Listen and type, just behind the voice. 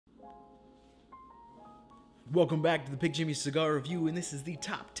Welcome back to the Big Jimmy Cigar Review, and this is the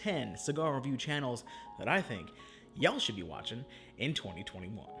top 10 cigar review channels that I think y'all should be watching in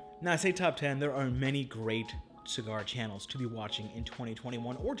 2021. Now, I say top 10, there are many great cigar channels to be watching in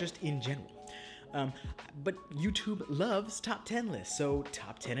 2021, or just in general. But YouTube loves top 10 lists, so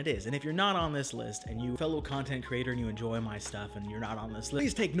top 10 it is. And if you're not on this list, and you fellow content creator and you enjoy my stuff and you're not on this list,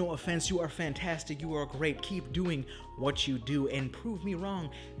 please take no offense. You are fantastic, you are great. Keep doing what you do and prove me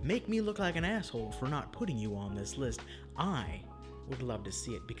wrong. Make me look like an asshole for not putting you on this list. I would love to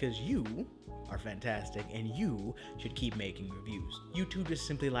see it because you are fantastic and you should keep making reviews. YouTube just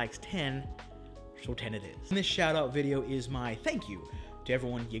simply likes 10, so 10 it is. And this shout out video is my thank you to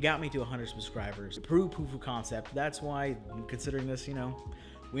everyone. You got me to 100 subscribers. Proof of concept. That's why I'm considering this,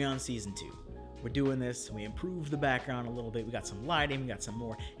 we on season 2. We're doing this. We improved the background a little bit. We got some lighting. We got some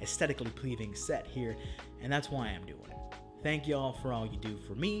more aesthetically pleasing set here. And that's why I'm doing it. Thank y'all for all you do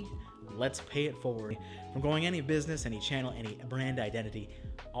for me. Let's pay it forward. From growing any business, any channel, any brand identity,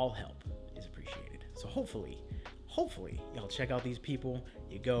 all help is appreciated. So hopefully y'all check out these people.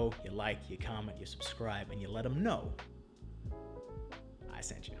 You go, you like, you comment, you subscribe, and you let them know I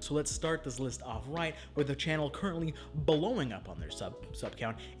sent you. So let's start this list off right with the channel currently blowing up on their sub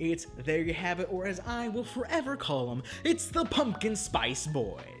count. It's There You Have It, or as I will forever call them, it's the Pumpkin Spice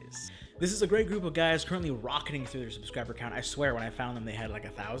Boys. This is a great group of guys currently rocketing through their subscriber count. I swear when I found them they had like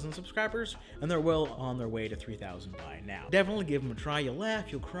 1,000 subscribers, and they're well on their way to 3,000 by now. Definitely give them a try. You'll laugh,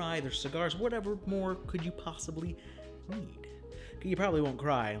 you'll cry, their cigars, whatever more could you possibly need. You probably won't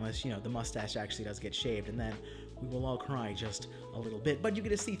cry unless, the mustache actually does get shaved, and then we will all cry just a little bit. But you get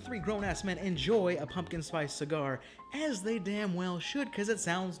to see 3 grown-ass men enjoy a pumpkin spice cigar, as they damn well should, because it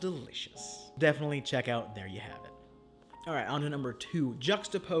sounds delicious. Definitely check out There You Have It. Alright, on to number 2,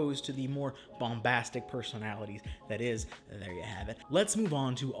 juxtaposed to the more bombastic personalities that is There You Have It. Let's move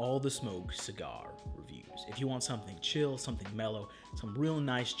on to All the Smoke cigar reviews. If you want something chill, something mellow, some real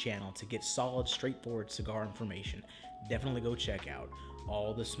nice channel to get solid, straightforward cigar information, definitely go check out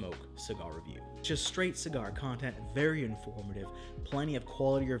All the Smoke cigar review. Just straight cigar content, very informative, plenty of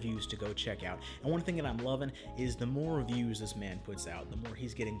quality reviews to go check out. And one thing that I'm loving is the more reviews this man puts out, the more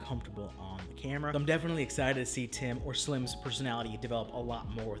he's getting comfortable on the camera. So I'm definitely excited to see Tim or Slim's personality develop a lot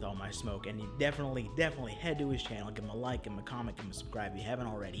more with All My Smoke, and you definitely head to his channel, give him a like, give him a comment, give him a subscribe if you haven't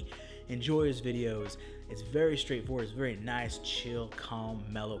already. Enjoy his videos. It's very straightforward. It's very nice, chill, calm,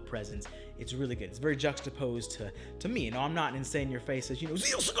 mellow presence. It's really good. It's very juxtaposed to me. I'm not insane in your face as, Zeal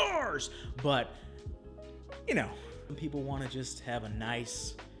Cigars! But, people want to just have a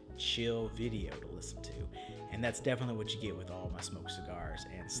nice, chill video to listen to. And that's definitely what you get with All My Smoke Cigars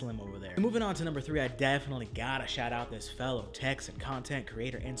and Slim over there. Moving on to number 3, I definitely gotta shout out this fellow Texan content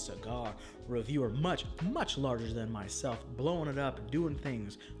creator and cigar reviewer, much larger than myself, blowing it up, doing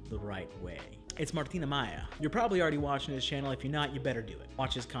things the right way. It's Amaya. You're probably already watching his channel. If you're not, you better do it.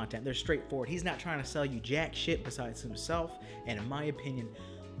 Watch his content. They're straightforward. He's not trying to sell you jack shit besides himself, and in my opinion,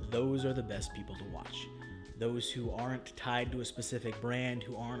 those are the best people to watch. Those who aren't tied to a specific brand,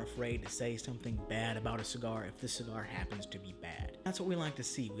 who aren't afraid to say something bad about a cigar if the cigar happens to be bad. That's what we like to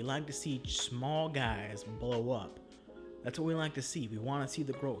see. We like to see small guys blow up. That's what we like to see. We want to see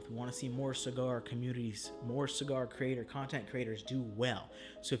the growth. We want to see more cigar communities, more cigar content creators do well.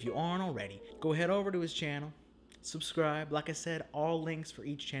 So if you aren't already, go head over to his channel, subscribe. Like I said, all links for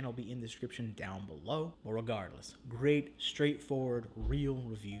each channel will be in the description down below. But regardless, great, straightforward, real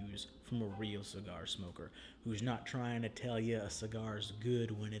reviews from a real cigar smoker who's not trying to tell you a cigar's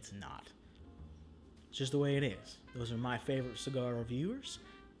good when it's not. It's just the way it is. Those are my favorite cigar reviewers.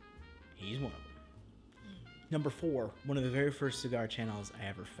 He's one of them. Number 4, one of the very first cigar channels I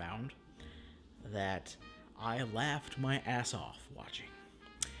ever found that I laughed my ass off watching.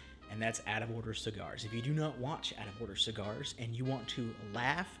 And that's Out of Order Cigars. If you do not watch Out of Order Cigars and you want to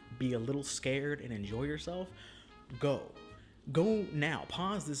laugh, be a little scared, and enjoy yourself, go now.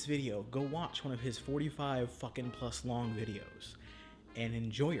 Pause this video. Go watch one of his 45 fucking plus long videos and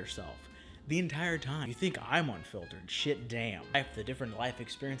enjoy yourself the entire time. You think I'm unfiltered? Shit, damn. The different life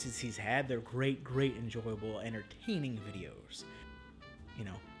experiences he's had, they're great, enjoyable, entertaining videos.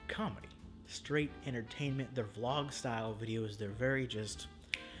 Comedy, straight entertainment. They're vlog style videos. They're very just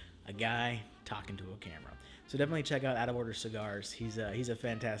a guy talking to a camera. So definitely check out Of Order Cigars. He's a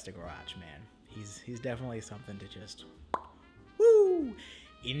fantastic watch, man. He's definitely something to just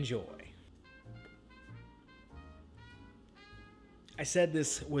enjoy. I said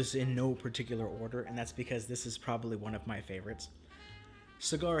this was in no particular order, and that's because this is probably one of my favorites.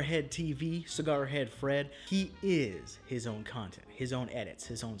 Cigar Head TV, Cigar Head Fred, he is his own content, his own edits,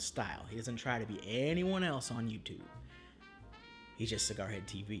 his own style. He doesn't try to be anyone else on YouTube. He's just Cigar Head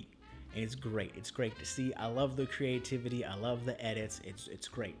TV. and it's great. It's great to see. I love the creativity. I love the edits. It's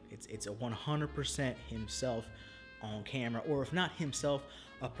great. It's a 100% himself on camera, or if not himself,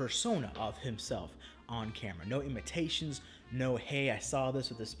 a persona of himself on camera. No imitations. No, hey, I saw this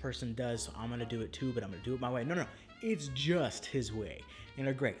what this person does, so I'm gonna do it too, but I'm gonna do it my way. No, it's just his way, and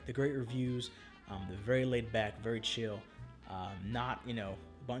they're great. The great reviews. They're very laid back, very chill. Not, you know,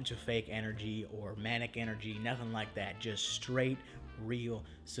 a bunch of fake energy or manic energy, nothing like that. Just straight, real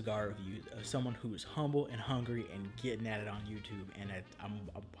cigar reviews of someone who is humble and hungry and getting at it on YouTube. And I'm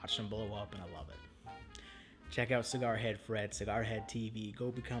watching them blow up, and I love it. Check out Cigar Head Fred, Cigar Head TV.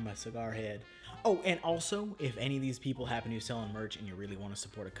 Go become a Cigar Head. Oh, and also, if any of these people happen to be selling merch and you really want to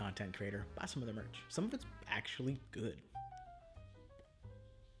support a content creator, buy some of their merch. Some of it's actually good.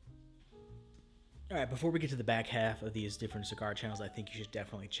 All right, before we get to the back half of these different cigar channels I think you should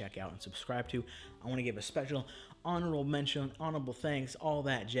definitely check out and subscribe to, I want to give a special honorable mention, honorable thanks, all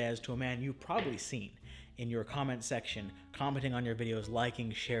that jazz to a man you've probably seen in your comment section, commenting on your videos,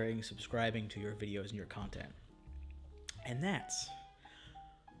 liking, sharing, subscribing to your videos and your content. And that's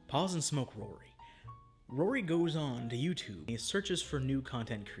Pause and Smoke Rory. Rory goes on to YouTube. He searches for new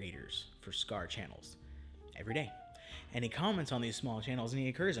content creators for cigar channels every day. And he comments on these small channels, and he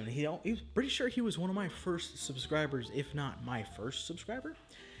encourages them. He was pretty sure he was one of my first subscribers, if not my first subscriber.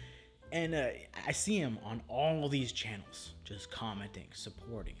 And I see him on all of these channels, just commenting,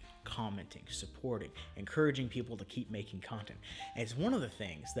 supporting, encouraging people to keep making content. And it's one of the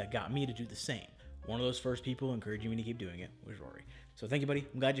things that got me to do the same. One of those first people encouraging me to keep doing it was Rory. So thank you, buddy.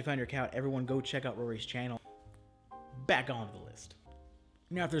 I'm glad you found your account. Everyone go check out Rory's channel. Back on the list.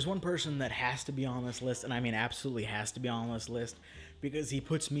 Now, if there's one person that has to be on this list, and I mean absolutely has to be on this list, because he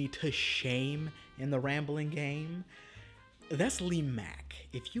puts me to shame in the rambling game, that's LeeMack.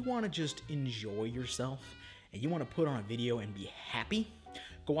 If you want to just enjoy yourself, and you want to put on a video and be happy,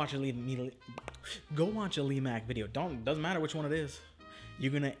 go watch a LeeMack video. Doesn't matter which one it is.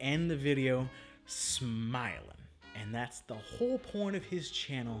 You're going to end the video smiling. And that's the whole point of his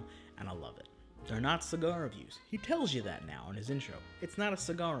channel, and I love it. They're not cigar reviews. He tells you that now in his intro. It's not a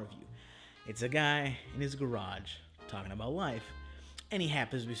cigar review. It's a guy in his garage talking about life, and he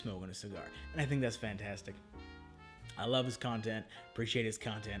happens to be smoking a cigar. And I think that's fantastic. I love his content, appreciate his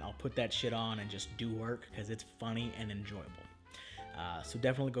content. I'll put that shit on and just do work because it's funny and enjoyable. So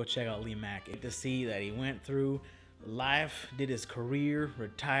definitely go check out LeeMack. Get to see that he went through life, did his career,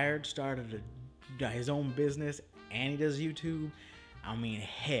 retired, started his own business, and he does YouTube. I mean,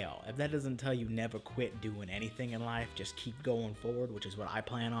 hell, if that doesn't tell you never quit doing anything in life, just keep going forward, which is what I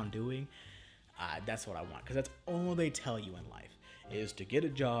plan on doing, that's what I want. Because that's all they tell you in life, is to get a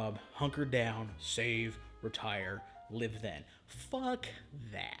job, hunker down, save, retire, live then. Fuck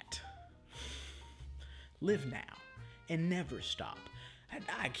that. Live now and never stop.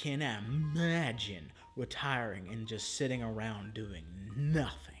 I cannot imagine retiring and just sitting around doing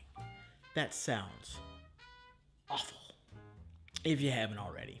nothing. That sounds awful. If you haven't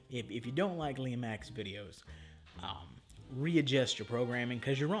already. If you don't like LeeMack's videos, readjust your programming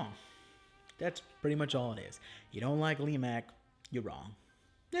because you're wrong. That's pretty much all it is. You don't like LeeMack, you're wrong.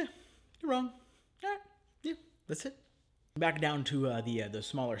 Yeah, you're wrong. Yeah, that's it. Back down to the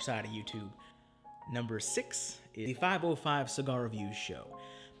smaller side of YouTube. Number 6 is the 505 Cigar Reviews Show.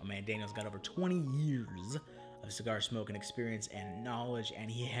 My man Daniel's got over 20 years of cigar smoking experience and knowledge, and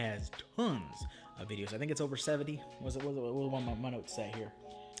he has tons of videos. I think it's over 70. What my notes say here?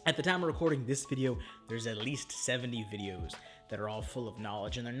 At the time of recording this video, there's at least 70 videos that are all full of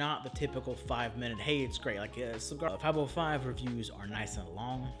knowledge, and they're not the typical 5-minute, hey, it's great. Like cigar 505 reviews are nice and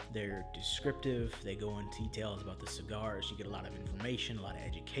long. They're descriptive. They go into details about the cigars. You get a lot of information, a lot of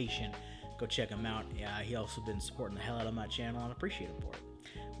education. Go check him out. He also been supporting the hell out of my channel, and I appreciate him for it.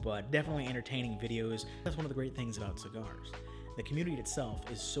 But definitely entertaining videos. That's one of the great things about cigars. The community itself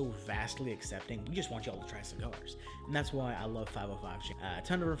is so vastly accepting. We just want y'all to try cigars. And that's why I love 505. A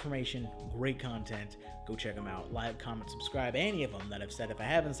ton of information, great content. Go check them out. Like, comment, subscribe. Any of them that I've said. If I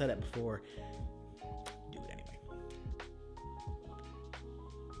haven't said it before, do it anyway.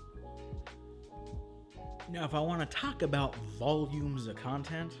 Now, if I want to talk about volumes of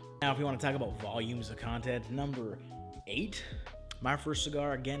content. Number 8. My first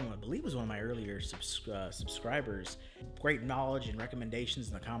cigar, again, I believe was one of my earlier subscribers. Great knowledge and recommendations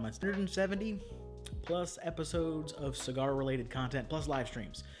in the comments. 170 plus episodes of cigar-related content, plus live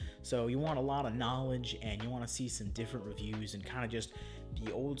streams. So you want a lot of knowledge, and you want to see some different reviews and kind of just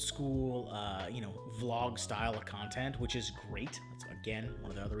the old school, vlog style of content, which is great. That's, again,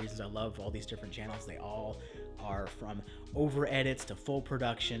 one of the other reasons I love all these different channels. They all are from over edits to full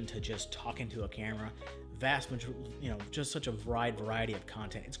production to just talking to a camera. just such a wide variety of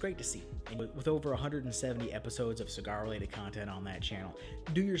content. It's great to see. And with over 170 episodes of cigar-related content on that channel,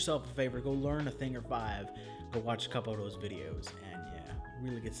 do yourself a favor, go learn a thing or five, go watch a couple of those videos, and yeah,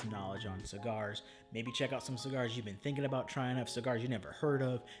 really get some knowledge on cigars. Maybe check out some cigars you've been thinking about trying out, cigars you never heard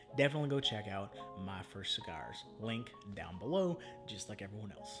of. Definitely go check out My First Cigars. Link down below, just like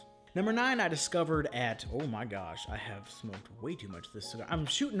everyone else. Number 9, I discovered at, oh my gosh, I have smoked way too much of this cigar. I'm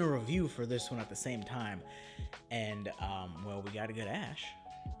shooting a review for this one at the same time, and, well, we got a good ash.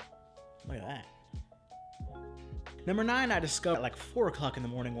 Look at that. Number 9, I discovered at like 4 o'clock in the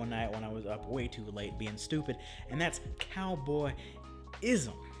morning one night when I was up way too late being stupid, and that's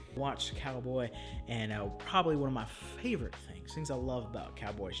Kowboyism. Watched Cowboy, and probably one of my favorite things I love about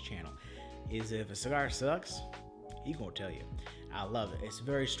Cowboy's channel is if a cigar sucks, he gonna tell you. I love it. It's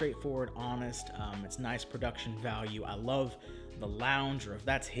very straightforward, honest. It's nice production value. I love the lounge, or if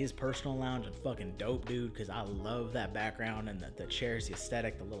that's his personal lounge, and fucking dope, dude, because I love that background and the chairs, the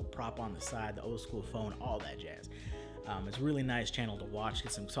aesthetic, the little prop on the side, the old school phone, all that jazz. It's a really nice channel to watch,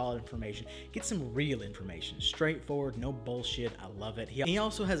 get some solid information, get some real information, straightforward, no bullshit. I love it. He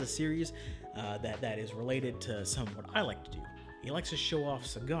also has a series that is related to some what I like to do. He likes to show off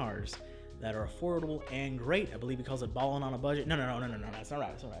cigars that are affordable and great. I believe he calls it balling on a budget. No, that's not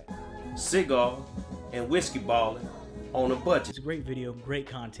right. That's not right. Cigar and whiskey balling on a budget. It's a great video, great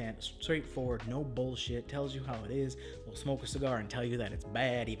content, straightforward, no bullshit. Tells you how it is. We'll smoke a cigar and tell you that it's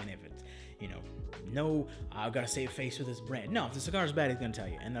bad, even if it's, no, I've got to save face with this brand. No, if the cigar is bad, he's gonna tell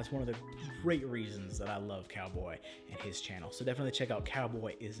you, and that's one of the great reasons that I love Cowboy and his channel. So definitely check out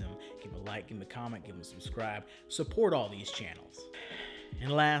Kowboyism. Give him a like, give him a comment, give him a subscribe. Support all these channels.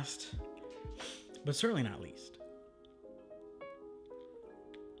 And last, but certainly not least,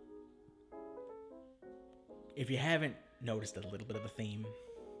 if you haven't noticed a little bit of a theme,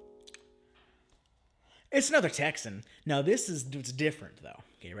 it's another Texan. Now it's different though.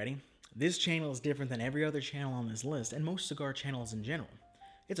 Okay, ready? This channel is different than every other channel on this list, and most cigar channels in general.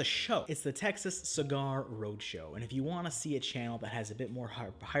 It's a show. It's the Texas Cigar Roadshow, and if you want to see a channel that has a bit more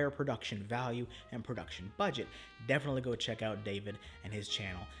higher production value and production budget, definitely go check out David and his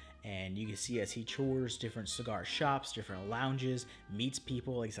channel. And you can see as he tours different cigar shops, different lounges, meets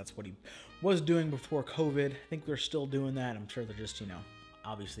people. At least that's what he was doing before COVID. I think they're still doing that. I'm sure they're just,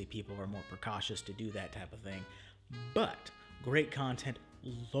 obviously people are more precautious to do that type of thing. But great content,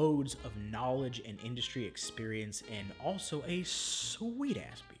 loads of knowledge and industry experience, and also a sweet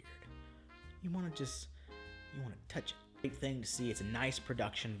ass beard. You want to touch it. Great thing to see. It's a nice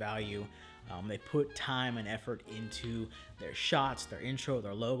production value. They put time and effort into their shots, their intro,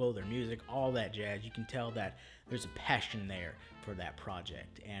 their logo, their music, all that jazz. You can tell that there's a passion there for that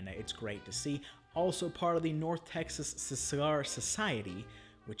project, and it's great to see. Also part of the North Texas Cigar Society,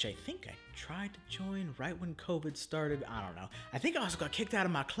 which I think I tried to join right when COVID started. I don't know. I think I also got kicked out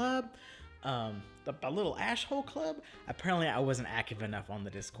of my club, the little asshole club. Apparently I wasn't active enough on the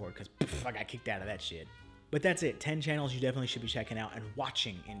Discord because I got kicked out of that shit. But that's it. 10 channels you definitely should be checking out and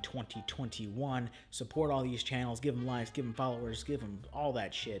watching in 2021. Support all these channels. Give them likes, give them followers, give them all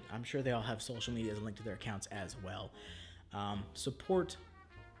that shit. I'm sure they all have social medias linked to their accounts as well. Support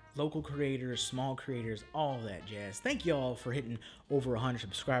local creators, small creators, all that jazz. Thank you all for hitting over 100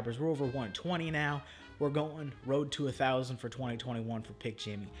 subscribers. We're over 120 now. We're going road to 1,000 for 2021 for Pick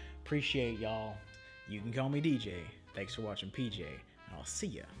Jimmy. Appreciate y'all. You can call me DJ. Thanks for watching PJ, and I'll see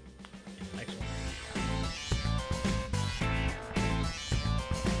ya in the next one.